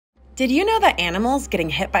Did you know that animals getting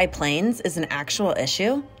hit by planes is an actual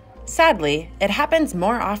issue? Sadly, it happens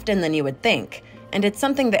more often than you would think, and it's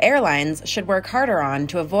something the airlines should work harder on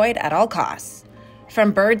to avoid at all costs.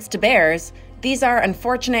 From birds to bears, these are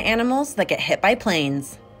unfortunate animals that get hit by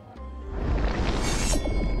planes.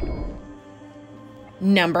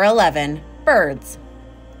 Number 11. Birds.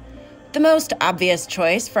 The most obvious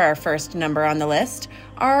choice for our first number on the list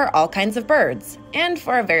are all kinds of birds, and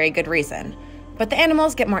for a very good reason. But the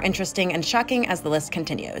animals get more interesting and shocking as the list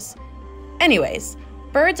continues. Anyways,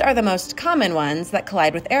 birds are the most common ones that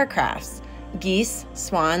collide with aircrafts. Geese,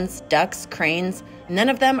 swans, ducks, cranes, none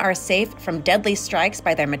of them are safe from deadly strikes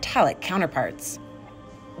by their metallic counterparts.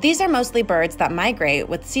 These are mostly birds that migrate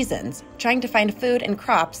with seasons, trying to find food and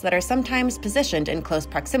crops that are sometimes positioned in close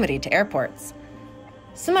proximity to airports.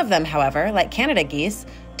 Some of them, however, like Canada geese,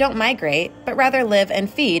 don't migrate, but rather live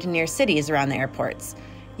and feed near cities around the airports.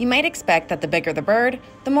 You might expect that the bigger the bird,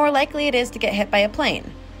 the more likely it is to get hit by a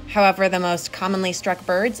plane. However, the most commonly struck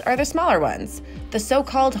birds are the smaller ones, the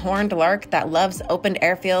so-called horned lark that loves opened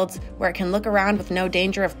airfields where it can look around with no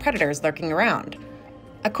danger of predators lurking around.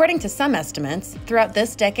 According to some estimates, throughout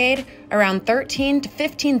this decade, around 13,000 to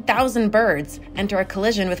 15,000 birds enter a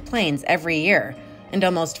collision with planes every year, and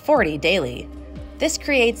almost 40 daily. This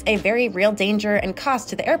creates a very real danger and cost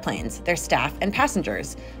to the airplanes, their staff, and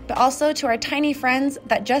passengers, but also to our tiny friends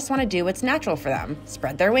that just want to do what's natural for them,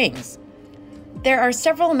 spread their wings. There are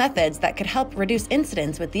several methods that could help reduce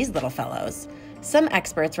incidents with these little fellows. Some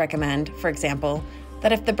experts recommend, for example,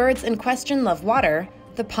 that if the birds in question love water,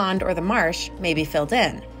 the pond or the marsh may be filled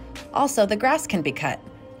in. Also, the grass can be cut.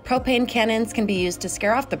 Propane cannons can be used to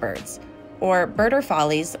scare off the birds, or birder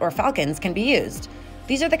follies or falcons can be used.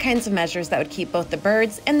 These are the kinds of measures that would keep both the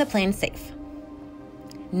birds and the plane safe.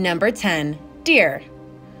 Number 10. Deer.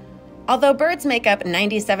 Although birds make up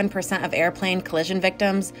 97% of airplane collision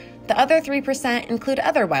victims, the other 3% include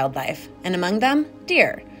other wildlife, and among them,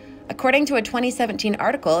 deer. According to a 2017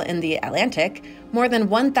 article in The Atlantic, more than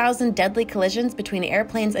 1,000 deadly collisions between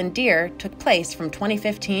airplanes and deer took place from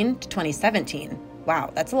 2015 to 2017.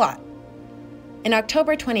 Wow, that's a lot. In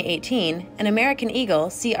October 2018, an American Eagle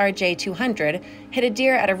CRJ-200 hit a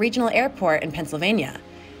deer at a regional airport in Pennsylvania.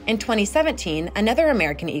 In 2017, another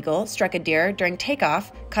American Eagle struck a deer during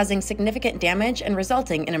takeoff, causing significant damage and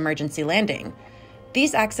resulting in emergency landing.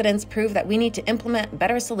 These accidents prove that we need to implement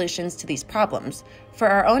better solutions to these problems, for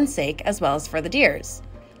our own sake as well as for the deers.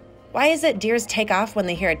 Why is it deers take off when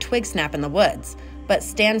they hear a twig snap in the woods, but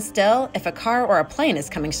stand still if a car or a plane is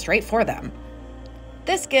coming straight for them?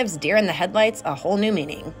 This gives deer in the headlights a whole new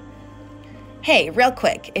meaning. Hey, real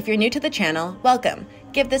quick, if you're new to the channel, welcome.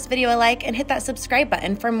 Give this video a like and hit that subscribe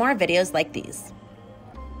button for more videos like these.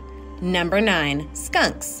 Number 9.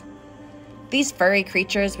 Skunks. These furry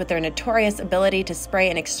creatures with their notorious ability to spray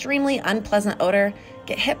an extremely unpleasant odor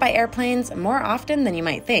get hit by airplanes more often than you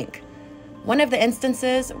might think. One of the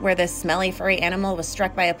instances where this smelly furry animal was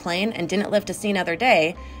struck by a plane and didn't live to see another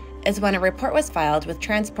day is when a report was filed with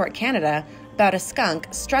Transport Canada about a skunk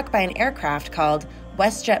struck by an aircraft called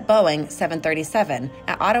WestJet Boeing 737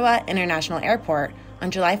 at Ottawa International Airport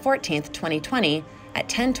on July 14, 2020 at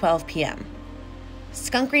 10:12 p.m.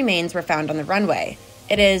 Skunk remains were found on the runway.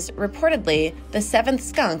 It is reportedly the 7th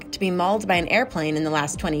skunk to be mauled by an airplane in the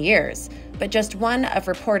last 20 years, but just one of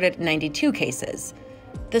reported 92 cases.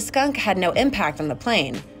 The skunk had no impact on the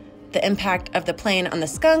plane. The impact of the plane on the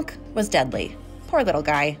skunk was deadly. Poor little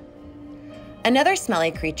guy. Another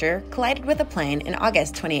smelly creature collided with a plane in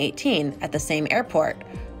August 2018 at the same airport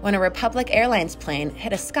when a Republic Airlines plane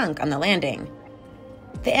hit a skunk on the landing.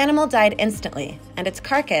 The animal died instantly, and its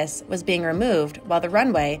carcass was being removed while the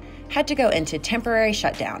runway had to go into temporary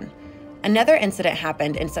shutdown. Another incident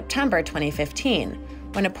happened in September 2015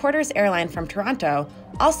 when a Porter's airline from Toronto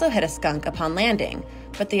also hit a skunk upon landing,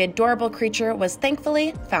 but the adorable creature was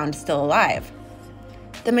thankfully found still alive.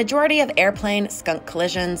 The majority of airplane skunk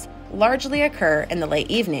collisions largely occur in the late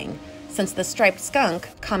evening, since the striped skunk,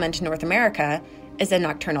 common to North America, is a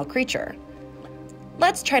nocturnal creature.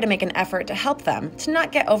 Let's try to make an effort to help them to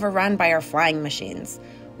not get overrun by our flying machines.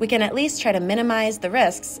 We can at least try to minimize the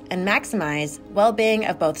risks and maximize well-being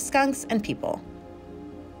of both skunks and people.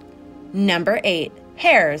 Number 8.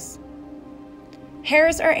 Hares.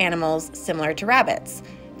 Hares are animals similar to rabbits.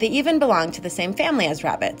 They even belong to the same family as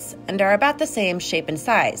rabbits and are about the same shape and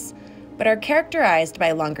size, but are characterized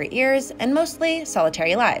by longer ears and mostly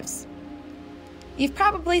solitary lives. You've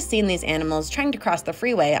probably seen these animals trying to cross the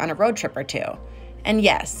freeway on a road trip or two. And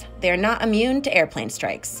yes, they are not immune to airplane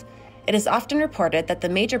strikes. It is often reported that the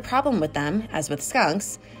major problem with them, as with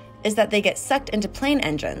skunks, is that they get sucked into plane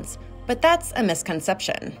engines, but that's a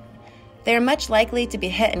misconception. They are much likely to be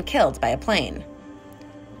hit and killed by a plane.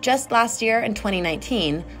 Just last year, in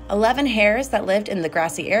 2019, 11 hares that lived in the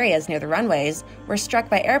grassy areas near the runways were struck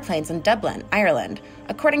by airplanes in Dublin, Ireland,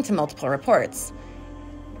 according to multiple reports.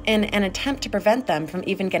 In an attempt to prevent them from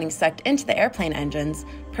even getting sucked into the airplane engines,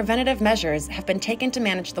 preventative measures have been taken to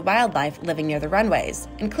manage the wildlife living near the runways,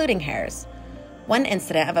 including hares. One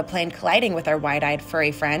incident of a plane colliding with our wide-eyed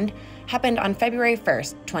furry friend happened on February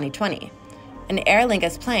 1st, 2020. An Aer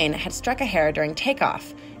Lingus plane had struck a hare during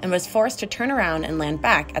takeoff and was forced to turn around and land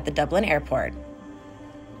back at the Dublin airport.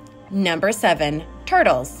 Number 7.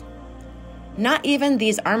 Turtles. Not even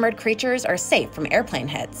these armored creatures are safe from airplane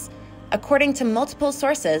hits. According to multiple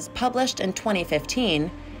sources published in 2015,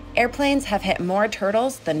 airplanes have hit more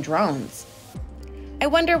turtles than drones. I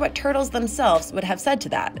wonder what turtles themselves would have said to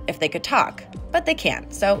that if they could talk, but they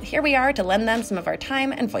can't, so here we are to lend them some of our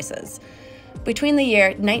time and voices. Between the year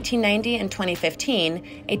 1990 and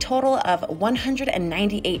 2015, a total of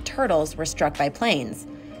 198 turtles were struck by planes.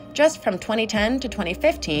 Just from 2010 to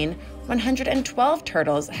 2015, 112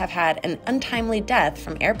 turtles have had an untimely death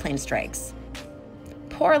from airplane strikes.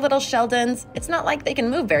 Poor little Sheldons, it's not like they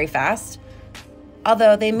can move very fast.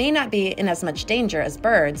 Although they may not be in as much danger as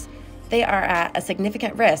birds, they are at a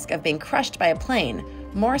significant risk of being crushed by a plane,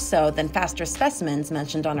 more so than faster specimens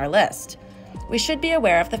mentioned on our list. We should be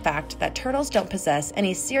aware of the fact that turtles don't possess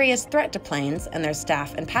any serious threat to planes and their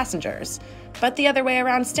staff and passengers, but the other way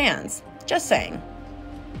around stands. Just saying.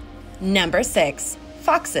 Number 6.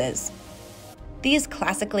 Foxes. These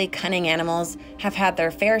classically cunning animals have had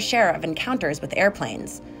their fair share of encounters with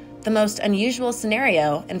airplanes. The most unusual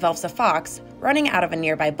scenario involves a fox running out of a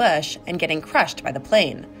nearby bush and getting crushed by the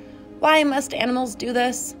plane. Why must animals do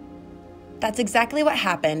this? That's exactly what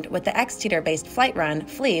happened with the Exeter-based flight run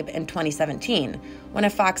Fleeb in 2017, when a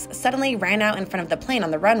fox suddenly ran out in front of the plane on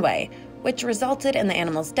the runway, which resulted in the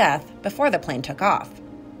animal's death before the plane took off.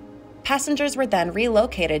 Passengers were then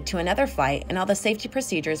relocated to another flight and all the safety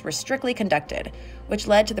procedures were strictly conducted, which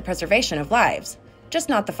led to the preservation of lives, just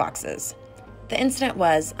not the foxes. The incident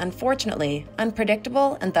was, unfortunately,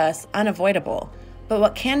 unpredictable and thus unavoidable, but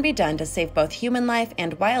what can be done to save both human life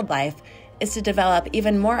and wildlife is to develop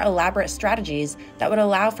even more elaborate strategies that would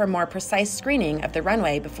allow for more precise screening of the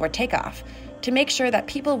runway before takeoff to make sure that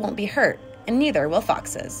people won't be hurt, and neither will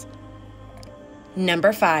foxes.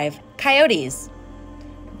 Number 5. Coyotes.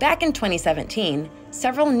 Back in 2017,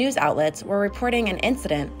 several news outlets were reporting an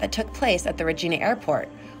incident that took place at the Regina Airport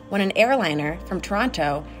when an airliner from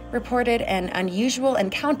Toronto reported an unusual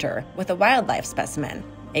encounter with a wildlife specimen,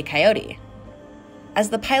 a coyote. As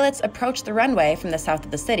the pilots approached the runway from the south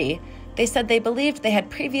of the city, they said they believed they had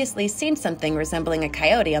previously seen something resembling a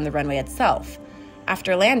coyote on the runway itself.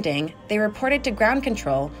 After landing, they reported to ground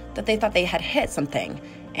control that they thought they had hit something,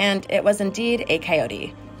 and it was indeed a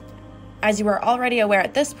coyote. As you are already aware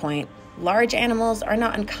at this point, large animals are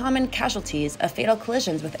not uncommon casualties of fatal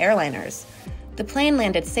collisions with airliners. The plane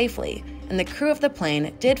landed safely, and the crew of the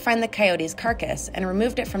plane did find the coyote's carcass and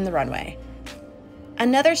removed it from the runway.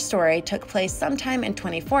 Another story took place sometime in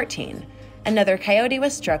 2014. Another coyote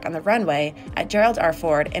was struck on the runway at Gerald R.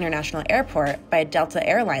 Ford International Airport by a Delta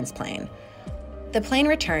Airlines plane. The plane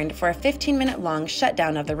returned for a 15-minute-long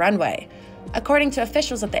shutdown of the runway. According to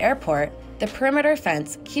officials at the airport, the perimeter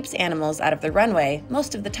fence keeps animals out of the runway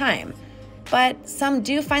most of the time, but some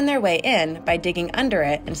do find their way in by digging under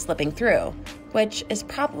it and slipping through, which is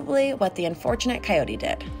probably what the unfortunate coyote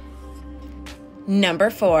did. Number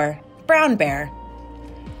 4. Brown bear.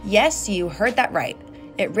 Yes, you heard that right.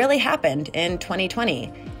 It really happened in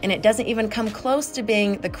 2020, and it doesn't even come close to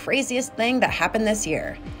being the craziest thing that happened this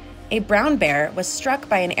year. A brown bear was struck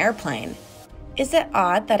by an airplane. Is it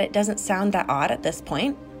odd that it doesn't sound that odd at this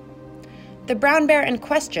point? The brown bear in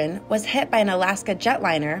question was hit by an Alaska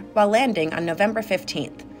jetliner while landing on November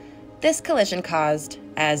 15th. This collision caused,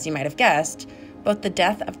 as you might have guessed, both the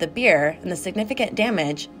death of the bear and the significant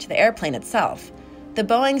damage to the airplane itself. The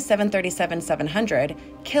Boeing 737-700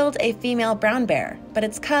 killed a female brown bear, but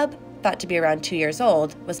its cub, thought to be around 2 years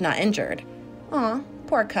old, was not injured. Aw,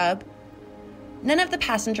 poor cub. None of the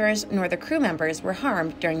passengers nor the crew members were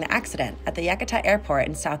harmed during the accident at the Yakutat Airport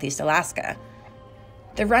in southeast Alaska.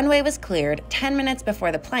 The runway was cleared 10 minutes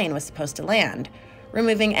before the plane was supposed to land,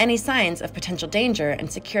 removing any signs of potential danger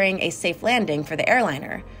and securing a safe landing for the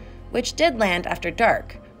airliner, which did land after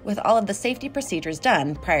dark, with all of the safety procedures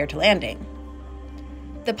done prior to landing.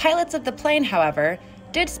 The pilots of the plane, however,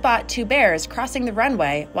 did spot 2 bears crossing the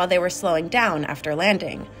runway while they were slowing down after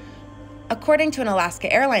landing. According to an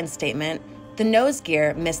Alaska Airlines statement, the nose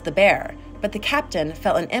gear missed the bear, but the captain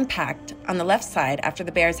felt an impact on the left side after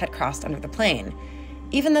the bears had crossed under the plane.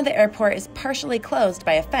 Even though the airport is partially closed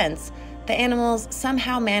by a fence, the animals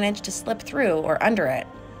somehow managed to slip through or under it.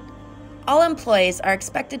 All employees are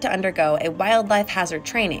expected to undergo a wildlife hazard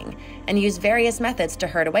training and use various methods to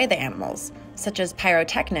herd away the animals, such as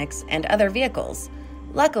pyrotechnics and other vehicles.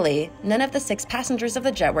 Luckily, none of the 6 passengers of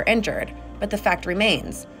the jet were injured, but the fact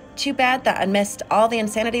remains. Too bad that amidst all the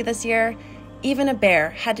insanity this year, even a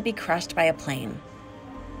bear had to be crushed by a plane.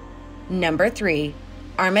 Number 3.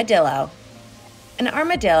 Armadillo. An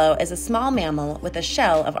armadillo is a small mammal with a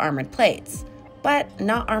shell of armored plates, but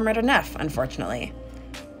not armored enough, unfortunately.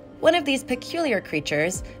 One of these peculiar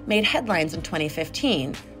creatures made headlines in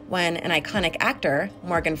 2015 when an iconic actor,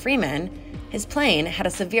 Morgan Freeman, his plane had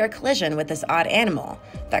a severe collision with this odd animal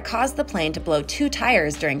that caused the plane to blow 2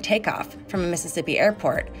 tires during takeoff from a Mississippi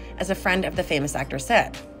airport, as a friend of the famous actor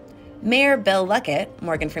said. Mayor Bill Luckett,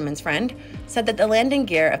 Morgan Freeman's friend, said that the landing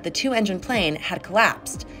gear of the 2-engine plane had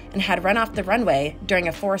collapsed and had run off the runway during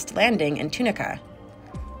a forced landing in Tunica.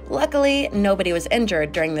 Luckily, nobody was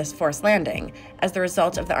injured during this forced landing as the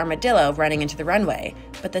result of the armadillo running into the runway,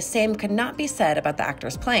 but the same could not be said about the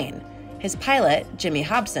actor's plane. His pilot, Jimmy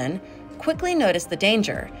Hobson, quickly noticed the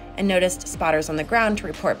danger and noticed spotters on the ground to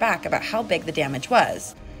report back about how big the damage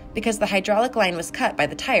was, because the hydraulic line was cut by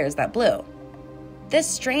the tires that blew. This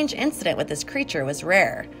strange incident with this creature was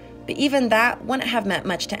rare, but even that wouldn't have meant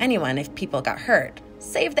much to anyone if people got hurt.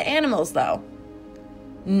 Save the animals, though.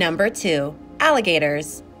 Number 2.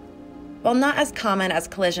 Alligators. While not as common as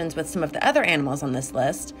collisions with some of the other animals on this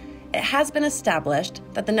list, it has been established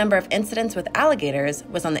that the number of incidents with alligators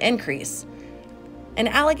was on the increase. An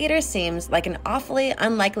alligator seems like an awfully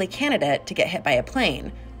unlikely candidate to get hit by a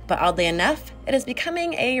plane, but oddly enough, it is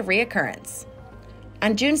becoming a reoccurrence.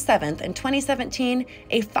 On June 7th in 2017,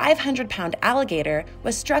 a 500-pound alligator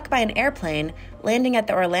was struck by an airplane landing at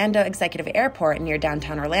the Orlando Executive Airport near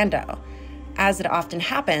downtown Orlando. As it often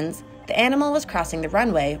happens, the animal was crossing the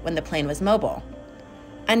runway when the plane was mobile.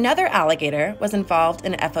 Another alligator was involved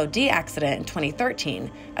in an FOD accident in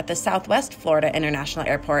 2013 at the Southwest Florida International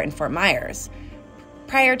Airport in Fort Myers.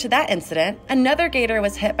 Prior to that incident, another gator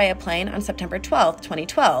was hit by a plane on September 12,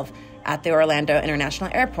 2012, at the Orlando International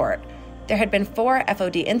Airport. There had been 4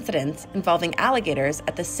 FOD incidents involving alligators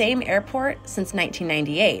at the same airport since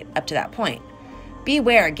 1998 up to that point.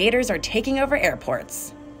 Beware, gators are taking over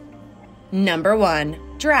airports. Number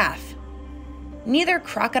 1. Giraffe. Neither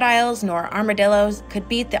crocodiles nor armadillos could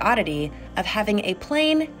beat the oddity of having a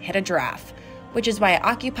plane hit a giraffe, which is why it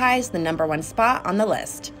occupies the number 1 spot on the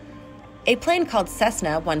list. A plane called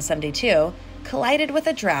Cessna 172 collided with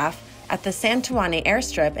a giraffe at the Santuani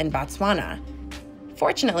airstrip in Botswana.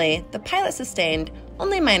 Fortunately, the pilot sustained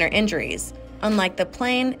only minor injuries, unlike the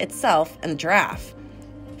plane itself and the giraffe.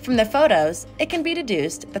 From the photos, it can be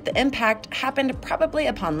deduced that the impact happened probably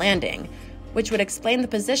upon landing, which would explain the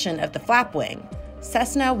position of the flap wing.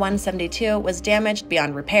 Cessna 172 was damaged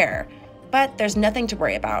beyond repair, but there's nothing to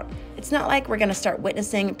worry about. It's not like we're going to start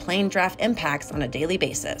witnessing plane giraffe impacts on a daily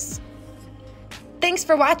basis. Thanks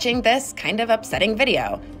for watching this kind of upsetting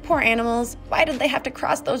video. Poor animals, why did they have to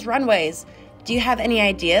cross those runways? Do you have any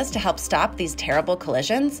ideas to help stop these terrible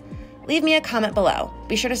collisions? Leave me a comment below.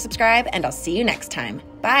 Be sure to subscribe, and I'll see you next time.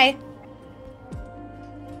 Bye!